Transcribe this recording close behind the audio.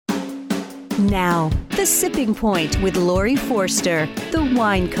Now, The Sipping Point with Lori Forster, the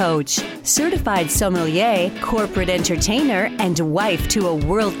wine coach, certified sommelier, corporate entertainer, and wife to a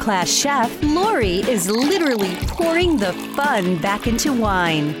world-class chef. Lori is literally pouring the fun back into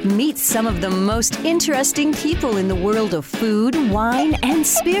wine. Meet some of the most interesting people in the world of food, wine, and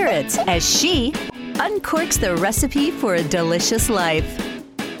spirits as she uncorks the recipe for a delicious life.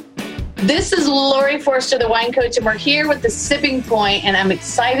 This is Lori Forster, the wine coach, and we're here with The Sipping Point, and I'm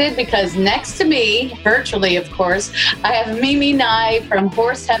excited because next to me, virtually of course, I have Mimi Nye from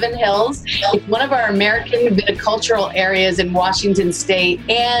Horse Heaven Hills. It's one of our American viticultural areas in Washington State,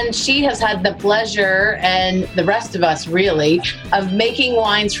 and she has had the pleasure, and the rest of us really, of making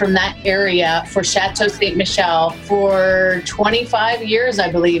wines from that area for Chateau Ste Michelle for 25 years,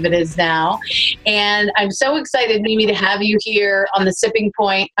 I believe it is now. And I'm so excited, Mimi, to have you here on The Sipping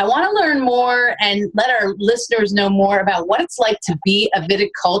Point. I want to learn more and let our listeners know more about what it's like to be a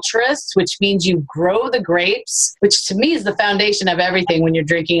viticulturist, which means you grow the grapes, which to me is the foundation of everything when you're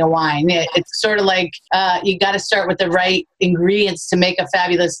drinking a wine. It's sort of like you got to start with the right ingredients to make a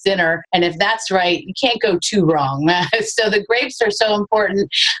fabulous dinner. And if that's right, you can't go too wrong. So the grapes are so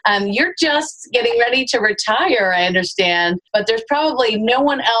important. You're just getting ready to retire, I understand, but there's probably no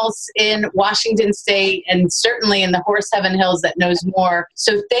one else in Washington State and certainly in the Horse Heaven Hills that knows more.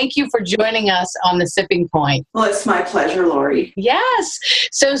 So thank you for joining us on The Sipping Point. Well, it's my pleasure, Lori. Yes.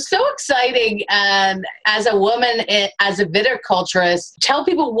 So exciting. And as a woman, as a viticulturist, tell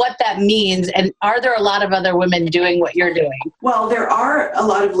people what that means. And are there a lot of other women doing what you're doing? Well, there are a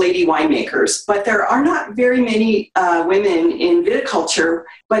lot of lady winemakers, but there are not very many women in viticulture,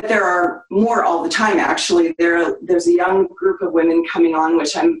 but there are more all the time, actually. There's a young group of women coming on,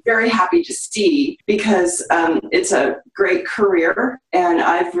 which I'm very happy to see because it's a great career, and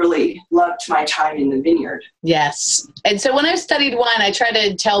I've really loved my time in the vineyard. Yes. And so when I've studied wine, I try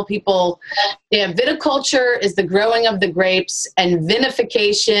to tell people, viticulture is the growing of the grapes, and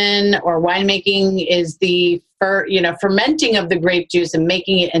vinification or winemaking is the fermenting of the grape juice and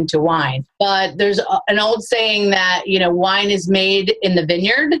making it into wine. But there's an old saying that, wine is made in the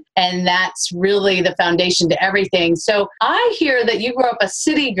vineyard, and that's really the foundation to everything. So I hear that you grew up a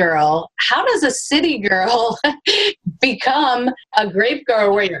city girl. How does a city girl become a grape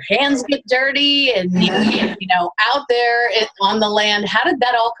grower where your hands get dirty and, out there on the land? How did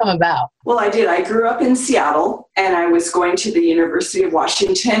that all come about? Well, I did. I grew up in Seattle, and I was going to the University of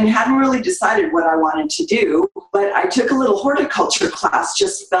Washington. Hadn't really decided what I wanted to do, but I took a little horticulture class,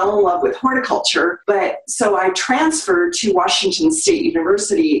 just fell in love with horticulture. But so I transferred to Washington State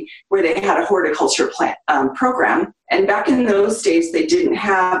University, where they had a horticulture program. And back in those days, they didn't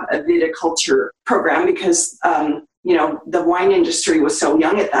have a viticulture program because the wine industry was so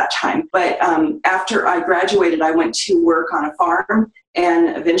young at that time. But after I graduated, I went to work on a farm,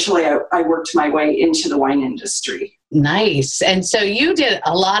 and eventually I worked my way into the wine industry. Nice. And so you did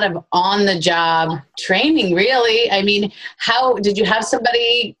a lot of on-the-job training, really. I mean, how did you have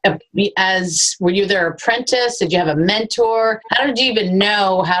somebody were you their apprentice? Did you have a mentor? How did you even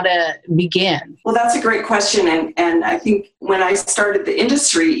know how to begin? Well, that's a great question. And I think when I started, the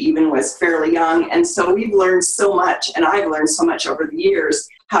industry even was fairly young. And so we've learned so much, and I've learned so much over the years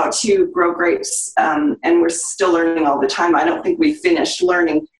how to grow grapes, and we're still learning all the time. I don't think we've finished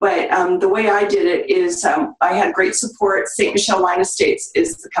learning, but the way I did it is I had great support. Ste Michelle Wine Estates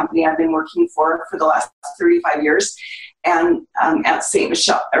is the company I've been working for the last 35 years, and at Ste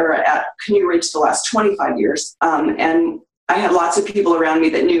Michelle, or at Canoe Ridge the last 25 years, and I had lots of people around me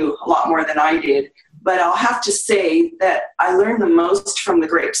that knew a lot more than I did. But I'll have to say that I learned the most from the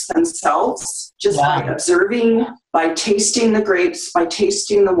grapes themselves, just by observing, by tasting the grapes, by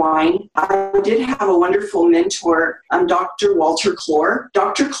tasting the wine. I did have a wonderful mentor, Dr. Walter Clore.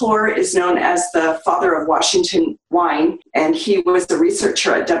 Dr. Clore is known as the father of Washington wine, and he was a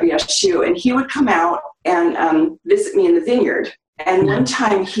researcher at WSU, and he would come out and visit me in the vineyard. And one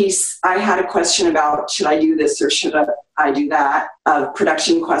time I had a question about, should I do this or should I do that, a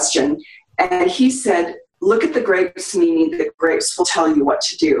production question. And he said, look at the grapes, Mimi, the grapes will tell you what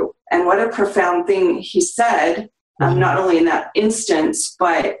to do. And what a profound thing he said, not only in that instance,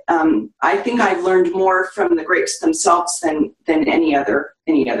 but I think I've learned more from the grapes themselves than any other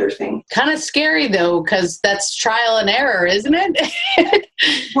thing. Kind of scary, though, because that's trial and error, isn't it?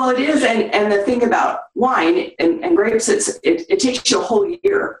 Well, it is. And the thing about wine and grapes, it takes you a whole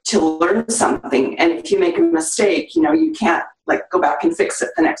year to learn something. And if you make a mistake, you can't go back and fix it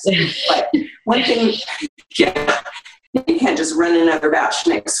the next week. But one thing, you can't just run another batch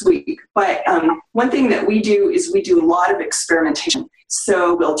next week. But one thing that we do is we do a lot of experimentation.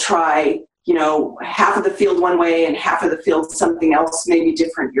 So we'll try half of the field one way and half of the field something else, maybe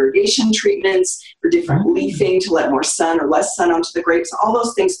different irrigation treatments or different leafing to let more sun or less sun onto the grapes. All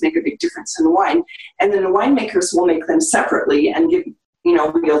those things make a big difference in the wine. And then the winemakers will make them separately and give,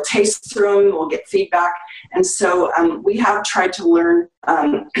 we'll taste through them, we'll get feedback. And so we have tried to learn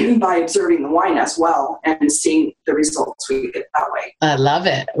by observing the wine as well and seeing the results we get that way. I love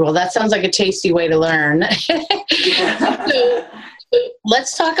it. Well, that sounds like a tasty way to learn. So,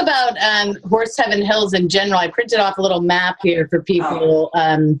 let's talk about Horse Heaven Hills in general. I printed off a little map here for people.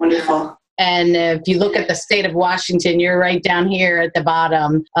 Wonderful. And if you look at the state of Washington, you're right down here at the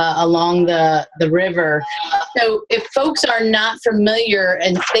bottom along the river. So if folks are not familiar,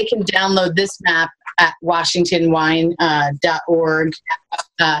 and they can download this map at washingtonwine.org,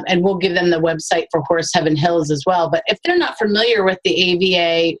 and we'll give them the website for Horse Heaven Hills as well. But if they're not familiar with the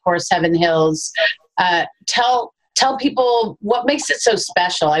AVA Horse Heaven Hills, tell people what makes it so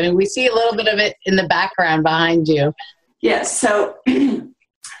special. I mean, we see a little bit of it in the background behind you. Yes. So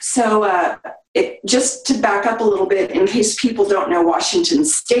just to back up a little bit, in case people don't know Washington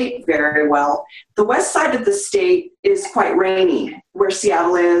State very well, the west side of the state is quite rainy, where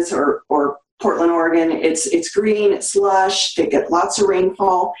Seattle is, or Portland, Oregon. It's green, it's lush, they get lots of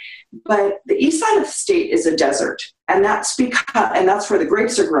rainfall. But the east side of the state is a desert, and that's where the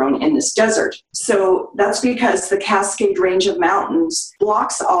grapes are grown, in this desert. So that's because the Cascade Range of mountains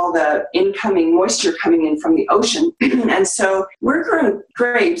blocks all the incoming moisture coming in from the ocean. And so we're growing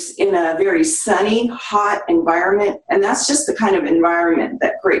grapes in a very sunny, hot environment, and that's just the kind of environment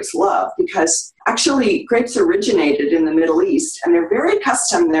that grapes love, because actually grapes originated in the Middle East, and they're very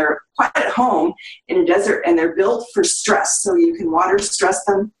accustomed. They're quite at home in a desert, and they're built for stress, so you can water stress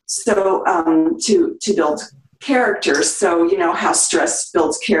them. So to build character. So you know how stress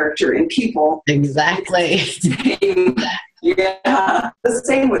builds character in people. Exactly. Yeah, the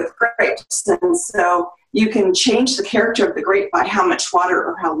same with grapes. And so you can change the character of the grape by how much water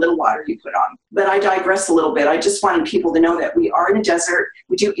or how little water you put on. But I digress a little bit. I just wanted people to know that we are in a desert.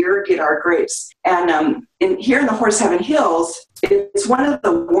 We do irrigate our grapes. And here in the Horse Heaven Hills, it's one of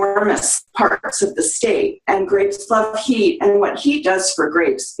the warmest parts of the state. And grapes love heat. And what heat does for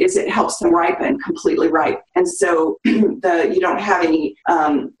grapes is it helps them ripen completely ripe. And so you don't have any,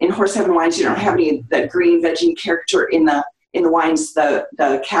 in Horse Heaven wines, you don't have any of the green veggie character in the wines. The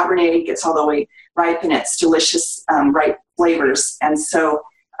Cabernet gets all the way ripe, and it's delicious, ripe flavors. And so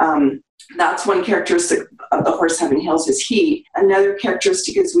that's one characteristic of the Horse Heaven Hills is heat. Another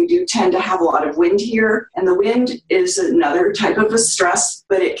characteristic is we do tend to have a lot of wind here, and the wind is another type of a stress,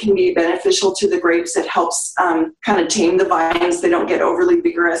 but it can be beneficial to the grapes. It helps kind of tame the vines. They don't get overly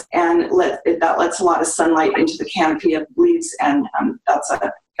vigorous, and that lets a lot of sunlight into the canopy of leaves, and that's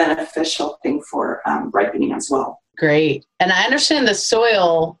a beneficial thing for ripening as well. Great. And I understand the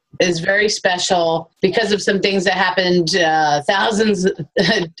soil is very special because of some things that happened thousands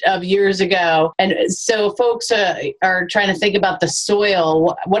of years ago. And so folks are trying to think about the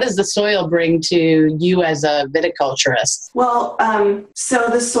soil. What does the soil bring to you as a viticulturist? Well, so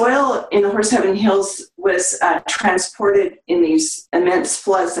the soil in the Horse Heaven Hills was transported in these immense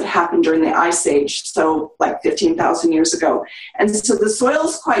floods that happened during the Ice Age, so like 15,000 years ago. And so the soil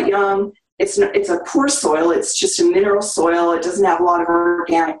is quite young. It's a poor soil. It's just a mineral soil. It doesn't have a lot of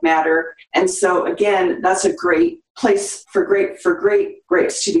organic matter. And so, again, that's a great place for great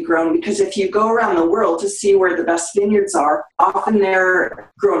grapes to be grown, because if you go around the world to see where the best vineyards are, often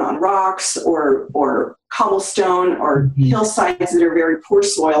they're grown on rocks or cobblestone or hillsides that are very poor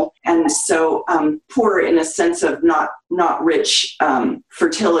soil, and so poor in a sense of not rich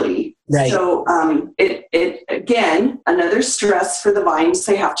fertility. Right. So it again, another stress for the vines.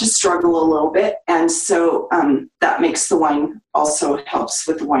 They have to struggle a little bit, and so that makes the wine, also helps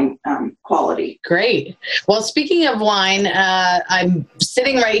with the wine quality. Great. Well, speaking of wine, I'm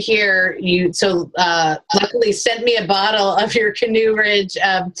sitting right here. You luckily sent me a bottle of your Canoe Ridge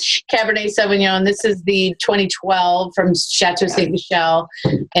Cabernet Sauvignon. This is the 2012 from Chateau Ste Michelle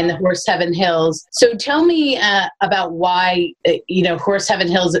in the Horse Heaven Hills. So tell me about why Horse Heaven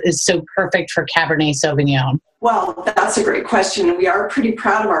Hills is so perfect for Cabernet Sauvignon. Well, that's a great question. We are pretty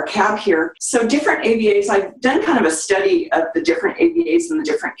proud of our cab here. So different AVAs, I've done kind of a study of the different AVAs and the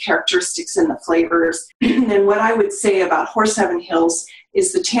different characteristics and the flavors. And what I would say about Horse Heaven Hills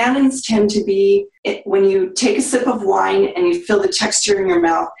is the tannins tend to be, when you take a sip of wine and you feel the texture in your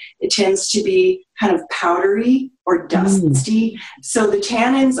mouth, it tends to be kind of powdery or dusty. So the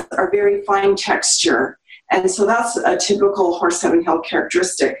tannins are very fine texture. And so that's a typical Horse Heaven Hill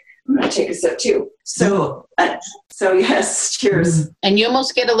characteristic. I'm going to take a sip too. So yes, cheers. And you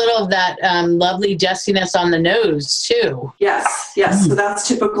almost get a little of that lovely dustiness on the nose too. Yes. So that's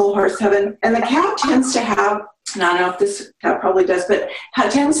typical Horse Heaven. And the cab tends to have, and I don't know if this cab probably does, but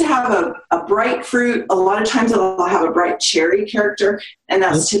it tends to have a bright fruit. A lot of times it'll have a bright cherry character, and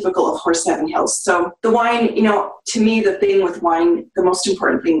that's typical of Horse Heaven Hills. So the wine, to me, the thing with wine, the most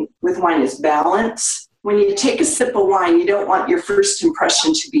important thing with wine is balance. When you take a sip of wine, you don't want your first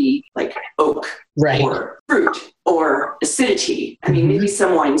impression to be like oak or fruit or acidity. I mean, maybe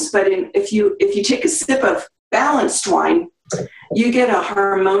some wines, but if you take a sip of balanced wine, you get a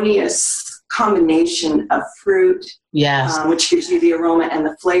harmonious combination of fruit, which gives you the aroma and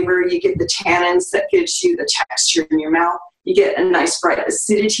the flavor. You get the tannins that gives you the texture in your mouth. You get a nice bright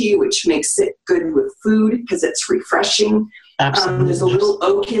acidity, which makes it good with food because it's refreshing. There's a little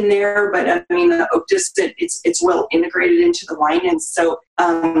oak in there, but I mean, the oak it's well integrated into the wine. And so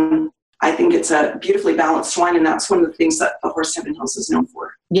I think it's a beautifully balanced wine. And that's one of the things that the Horse Heaven Hills is known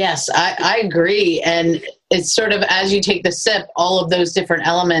for. Yes, I agree. And it's sort of, as you take the sip, all of those different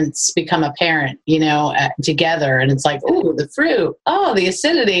elements become apparent, together. And it's like, oh, the fruit, oh, the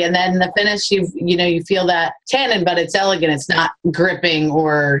acidity. And then the finish, you feel that tannin, but it's elegant. It's not gripping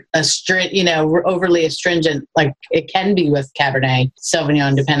or overly astringent like it can be with Cabernet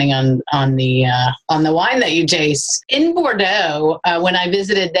Sauvignon, depending on the wine that you taste. In Bordeaux, when I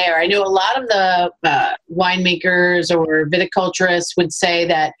visited there, I know a lot of the winemakers or viticulturists would say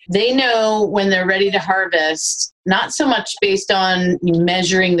that they know when they're ready to harvest, not so much based on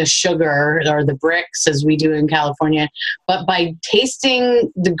measuring the sugar or the bricks as we do in California, but by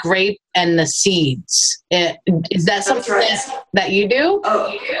tasting the grape and the seeds. Is that something that you do?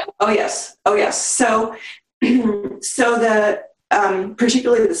 Oh yes. So the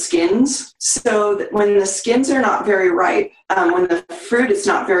particularly the skins. So that when the skins are not very ripe, when the fruit is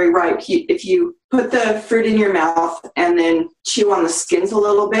not very ripe, if you put the fruit in your mouth and then chew on the skins a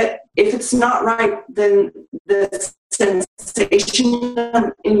little bit, if it's not ripe, then the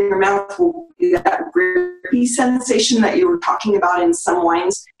sensation in your mouth will be that grippy sensation that you were talking about in some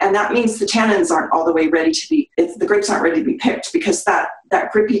wines. And that means the tannins aren't all the way ready to be, the grapes aren't ready to be picked, because that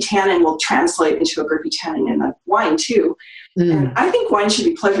grippy tannin will translate into a grippy tannin in the wine too. And I think wine should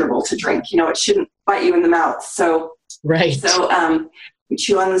be pleasurable to drink. It shouldn't bite you in the mouth. So we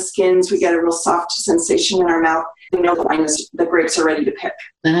chew on the skins, we get a real soft sensation in our mouth. We know the grapes are ready to pick.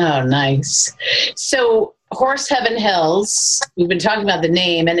 Oh, nice. So Horse Heaven Hills, we've been talking about the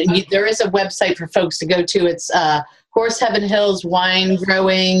name, and there is a website for folks to go to. It's Horse Heaven Hills Wine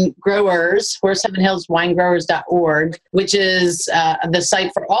Growers, horseheavenhillswinegrowers.org, which is the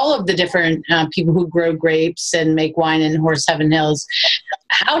site for all of the different people who grow grapes and make wine in Horse Heaven Hills.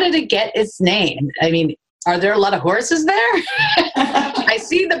 How did it get its name? I mean, are there a lot of horses there? I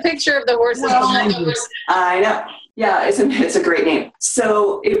see the picture of the horses behind you. I know. Yeah, it's a great name.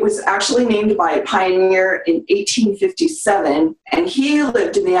 So it was actually named by a pioneer in 1857, and he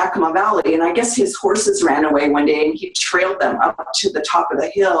lived in the Yakima Valley, and I guess his horses ran away one day, and he trailed them up to the top of the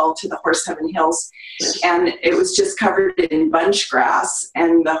hill, to the Horse Heaven Hills, and it was just covered in bunch grass,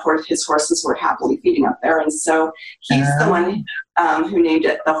 and his horses were happily feeding up there, and so he's the one who named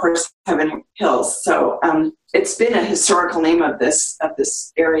it the Horse Heaven Hills. So it's been a historical name of this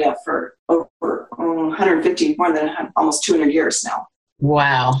area for over 150, more than almost 200 years now.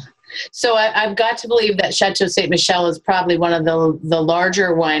 Wow. So I've got to believe that Chateau Ste Michelle is probably one of the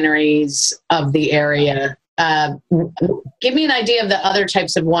larger wineries of the area. Give me an idea of the other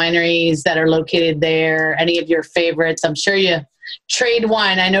types of wineries that are located there, any of your favorites. I'm sure you trade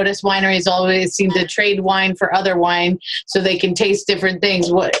wine. I notice wineries always seem to trade wine for other wine so they can taste different things.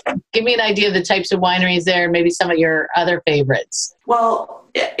 Give me an idea of the types of wineries there, and maybe some of your other favorites. Well,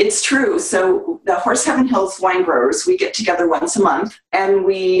 it's true. So the Horse Heaven Hills wine growers, we get together once a month and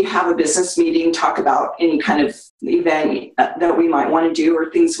we have a business meeting, talk about any kind of event that we might want to do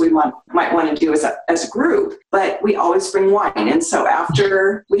or things we might want to do as a group. But we always bring wine. And so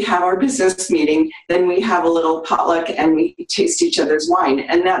after we have our business meeting, then we have a little potluck and we taste each other's wine.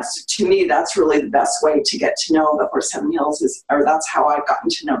 And to me, that's really the best way to get to know the Horse Heaven Hills that's how I've gotten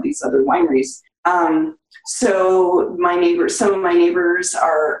to know these other wineries. So some of my neighbors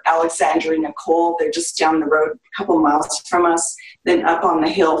are Alexandra and Nicole. They're just down the road, a couple miles from us. Then up on the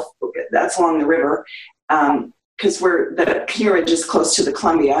hill, that's along the river, because the Pino Ridge is close to the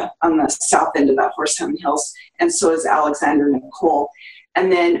Columbia on the south end of that Horse Heaven Hills, and so is Alexandra and Nicole.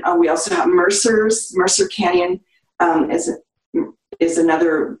 And then we also have Mercer Canyon is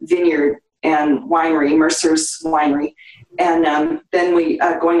another vineyard and Winery, Mercer's Winery. And then we,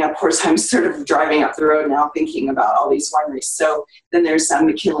 going up Horse, I'm sort of driving up the road now thinking about all these wineries. So then there's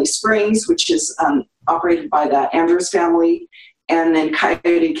McKinley Springs, which is operated by the Andrews family. And then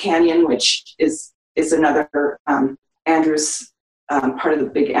Coyote Canyon, which is another Andrews, part of the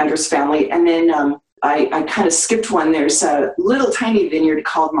big Andrews family. And then I kind of skipped one. There's a little tiny vineyard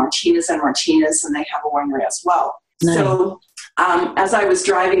called Martinez and Martinez, and they have a winery as well. Nice. So as I was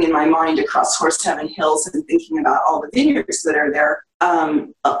driving in my mind across Horse Heaven Hills and thinking about all the vineyards that are there,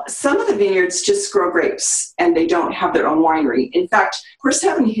 some of the vineyards just grow grapes and they don't have their own winery. In fact, Horse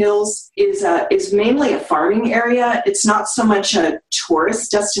Heaven Hills is mainly a farming area. It's not so much a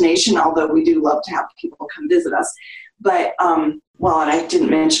tourist destination, although we do love to have people come visit us. But, well, and I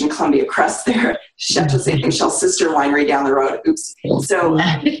didn't mention Columbia Crest there, Chateau Ste Michelle sister winery down the road. Oops. So,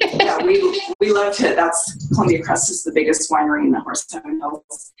 yeah, we love to, Columbia Crest is the biggest winery in the Horse Heaven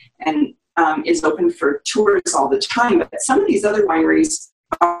Hills and is open for tours all the time. But some of these other wineries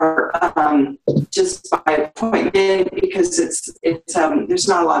are just by appointment because there's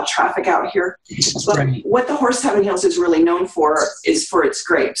not a lot of traffic out here. But right. What the Horse Heaven Hills is really known for is for its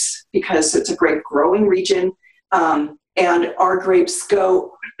grapes, because it's a grape growing region. And our grapes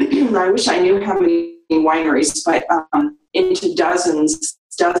go, I wish I knew how many wineries, but into dozens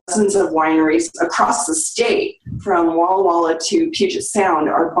of wineries across the state, from Walla Walla to Puget Sound,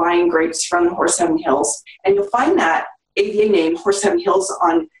 are buying grapes from the Horse Heaven Hills. And you'll find that AVA name, Horse Heaven Hills,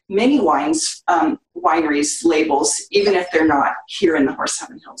 on many wineries labels, even if they're not here in the Horse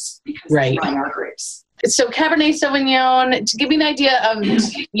Heaven Hills, because they're buying our grapes. So Cabernet Sauvignon, to give me an idea of,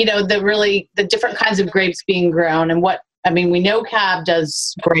 the different kinds of grapes being grown and we know Cab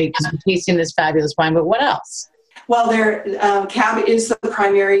does great because we're tasting this fabulous wine, but what else? Well, Cab is the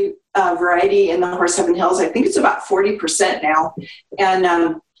primary variety in the Horse Heaven Hills. I think it's about 40% now.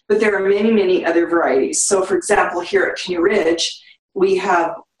 And, but there are many, many other varieties. So for example, here at Canoe Ridge, we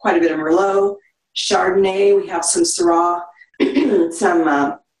have quite a bit of Merlot, Chardonnay, we have some Syrah,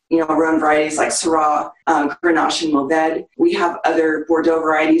 some, Rhone varieties like Syrah, Grenache, and Mourvedre. We have other Bordeaux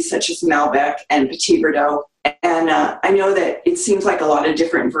varieties such as Malbec and Petit Verdot. And I know that it seems like a lot of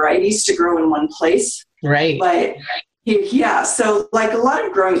different varieties to grow in one place. Right. But yeah, so like a lot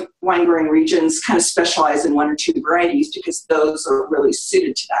of wine growing regions kind of specialize in one or two varieties because those are really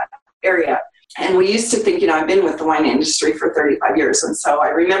suited to that area. And we used to think, I've been with the wine industry for 35 years. And so I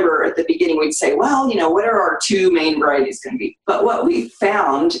remember at the beginning, we'd say, well, what are our two main varieties going to be? But what we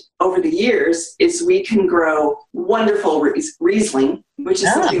found over the years is we can grow wonderful Riesling, which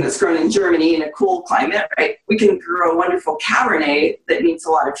is something that's grown in Germany in a cool climate, right? We can grow wonderful Cabernet that needs a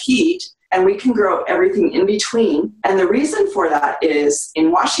lot of heat, and we can grow everything in between. And the reason for that is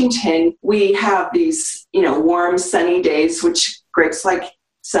in Washington, we have these, warm, sunny days, which grapes like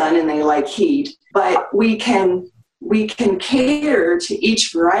sun and they like heat, but we can cater to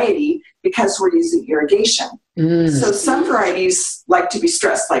each variety because we're using irrigation. So some varieties like to be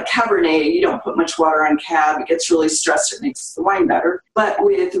stressed, like Cabernet. You don't put much water on Cab. It gets really stressed. It makes the wine better. But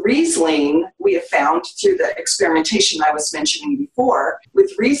with Riesling, we have found through the experimentation I was mentioning before,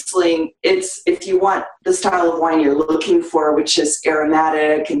 with Riesling, it's if you want the style of wine you're looking for, which is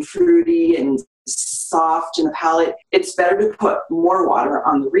aromatic and fruity and soft in the palate, it's better to put more water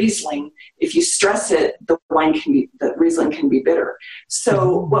on the Riesling. If you stress it, the Riesling can be bitter.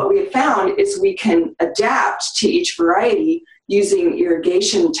 So what we have found is we can adapt to each variety using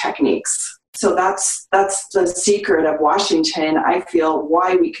irrigation techniques. So that's the secret of Washington, I feel,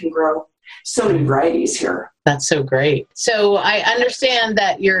 why we can grow so many varieties here. That's so great. So I understand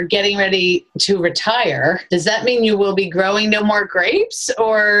that you're getting ready to retire. Does that mean you will be growing no more grapes,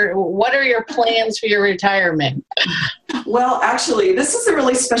 or what are your plans for your retirement? Well, actually, this is a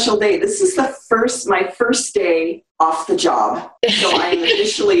really special day. This is my first day off the job. So I am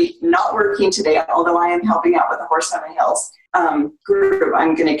officially not working today, although I am helping out with the Horse Heaven Hills group.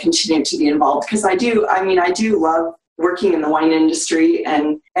 I'm going to continue to be involved because I do love working in the wine industry,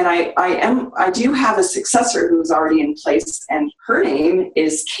 and I do have a successor who's already in place, and her name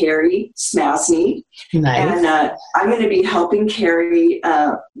is Carrie Smasney. Nice. And I'm going to be helping Carrie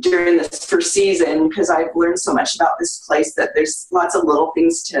during this first season because I've learned so much about this place that there's lots of little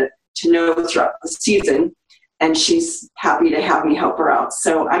things to know throughout the season, and she's happy to have me help her out.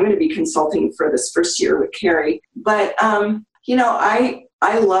 So I'm going to be consulting for this first year with Carrie. But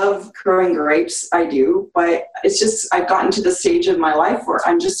I love growing grapes, I do, but it's just I've gotten to the stage of my life where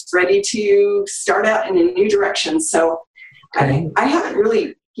I'm just ready to start out in a new direction. So I haven't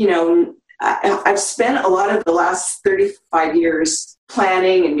really, I've spent a lot of the last 35 years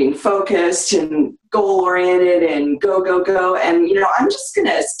planning and being focused and goal-oriented and go. And, I'm just going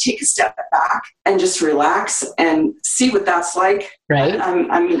to take a step back and just relax and see what that's like. Right.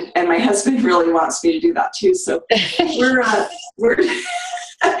 And my husband really wants me to do that too. So we're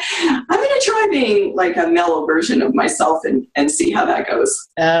I'm going to try being like a mellow version of myself and see how that goes.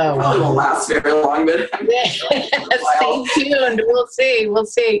 Oh, probably won't last very long, but stay tuned. We'll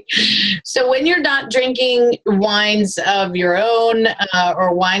see. So when you're not drinking wines of your own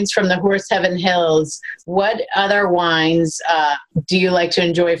or wines from the Horse Heaven Hills, what other wines do you like to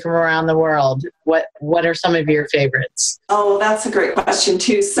enjoy from around the world? What are some of your favorites? Oh, that's a great question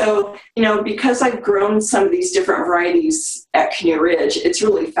too. So, because I've grown some of these different varieties at Canoe Ridge, it's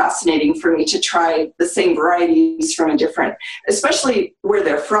really fascinating for me to try the same varieties from a different, especially where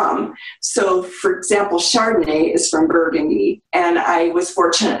they're from. So, for example, Chardonnay is from Burgundy, and I was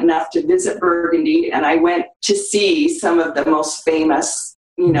fortunate enough to visit Burgundy, and I went to see some of the most famous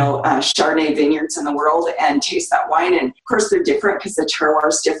Chardonnay vineyards in the world and taste that wine. And of course, they're different because the terroir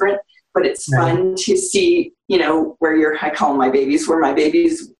is different. But it's fun to see, I call them my babies, where my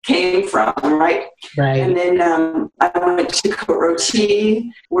babies came from, right? Right. And then I went to Côte Rôtie,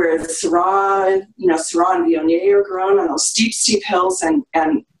 where the Syrah and Viognier are grown on those steep hills. And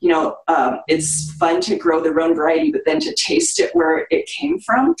it's fun to grow their own variety, but then to taste it where it came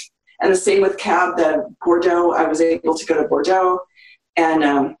from. And the same with Cab, the Bordeaux. I was able to go to Bordeaux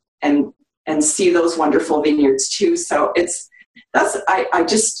and see those wonderful vineyards too. So I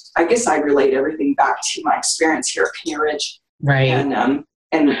guess I relate everything back to my experience here at Canoe Ridge. Right.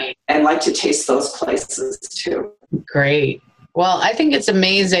 And like to taste those places too. Great. Well, I think it's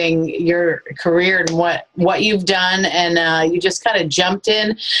amazing, your career and what you've done, and you just kind of jumped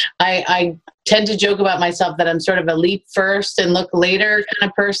in. I tend to joke about myself that I'm sort of a leap first and look later kind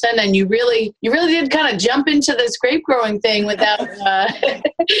of person, and you really did kind of jump into this grape growing thing without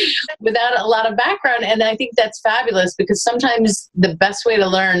without a lot of background, and I think that's fabulous, because sometimes the best way to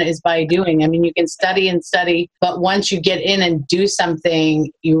learn is by doing. I mean, you can study, but once you get in and do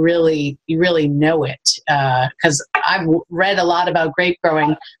something, you really know it. Because I've read a lot about grape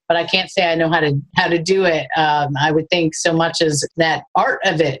growing, but I can't say I know how to do it. I would think so much as that art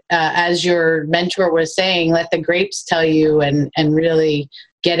of it, as your mentor was saying, let the grapes tell you, and really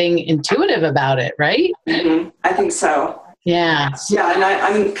getting intuitive about it, right? Mm-hmm. I think so. Yeah. Yeah, and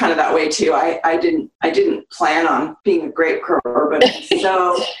I'm kind of that way too. I didn't plan on being a grape grower, but I'm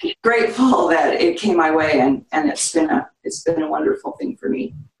so grateful that it came my way, and it's been a wonderful thing for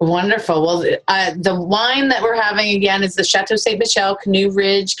me. Wonderful. Well, the wine that we're having again is the Chateau Ste Michelle Canoe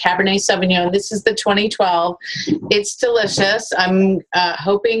Ridge Cabernet Sauvignon. This is the 2012. It's delicious. I'm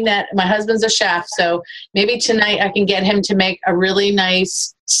hoping that my husband's a chef, so maybe tonight I can get him to make a really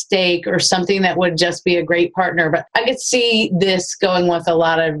nice steak or something that would just be a great partner. But I could see this going with a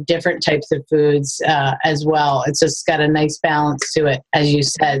lot of different types of foods as well. It's just got a nice balance to it, as you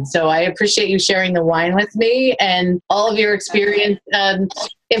said. So I appreciate you sharing the wine with me and all of your experience.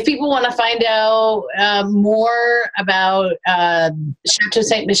 If people want to find out more about Chateau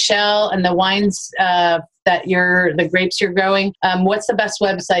Ste Michelle and the wines the grapes you're growing, what's the best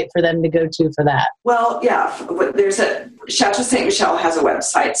website for them to go to for that? Well, yeah, Chateau Ste Michelle has a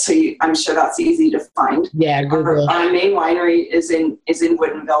website, so I'm sure that's easy to find. Yeah, Google. Our main winery is in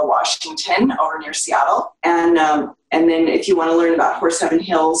Woodinville, Washington, over near Seattle, and then if you want to learn about Horse Heaven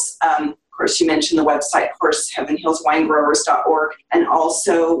Hills. Of course, you mentioned the website, horseheavenhillswinegrowers.org. And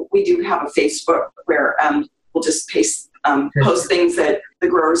also, we do have a Facebook where we'll just post things that the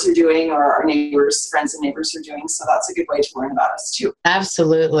growers are doing, or our friends and neighbors are doing. So that's a good way to learn about us too.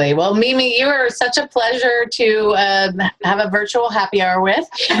 Absolutely. Well, Mimi, you are such a pleasure to have a virtual happy hour with.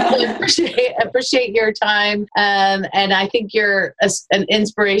 I appreciate your time. And I think you're an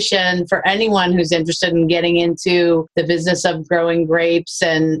inspiration for anyone who's interested in getting into the business of growing grapes.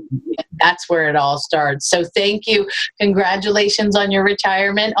 And that's where it all starts. So thank you. Congratulations on your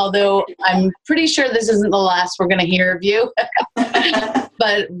retirement. Although I'm pretty sure this isn't the last we're going to hear of you.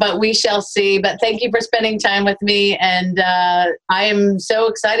 But we shall see. But thank you for spending time with me. And I am so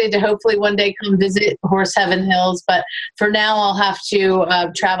excited to hopefully one day come visit Horse Heaven Hills. But for now, I'll have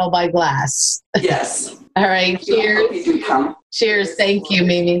to travel by glass. Yes. All right. Cheers. I hope you do come. Cheers. Thank you,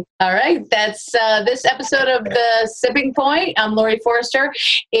 Mimi. All right. That's this episode of The Sipping Point. I'm Lori Forrester.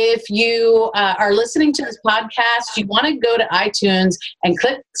 If you are listening to this podcast, you want to go to iTunes and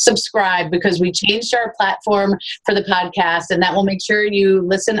click subscribe, because we changed our platform for the podcast, and that will make sure you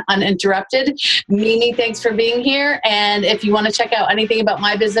listen uninterrupted. Mimi, thanks for being here. And if you want to check out anything about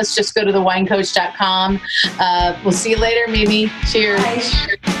my business, just go to thewinecoach.com. We'll see you later, Mimi. Cheers. Bye.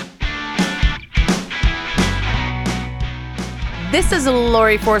 This is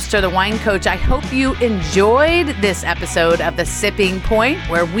Lori Forster, the wine coach. I hope you enjoyed this episode of The Sipping Point,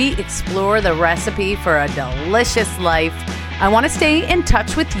 where we explore the recipe for a delicious life. I want to stay in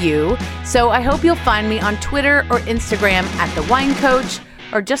touch with you, so I hope you'll find me on Twitter or Instagram at The Wine Coach,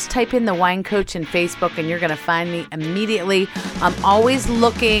 or just type in The Wine Coach in Facebook and you're going to find me immediately. I'm always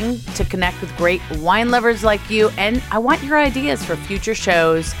looking to connect with great wine lovers like you, and I want your ideas for future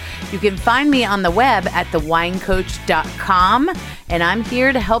shows. You can find me on the web at thewinecoach.com, and I'm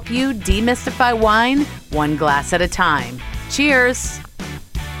here to help you demystify wine one glass at a time. Cheers.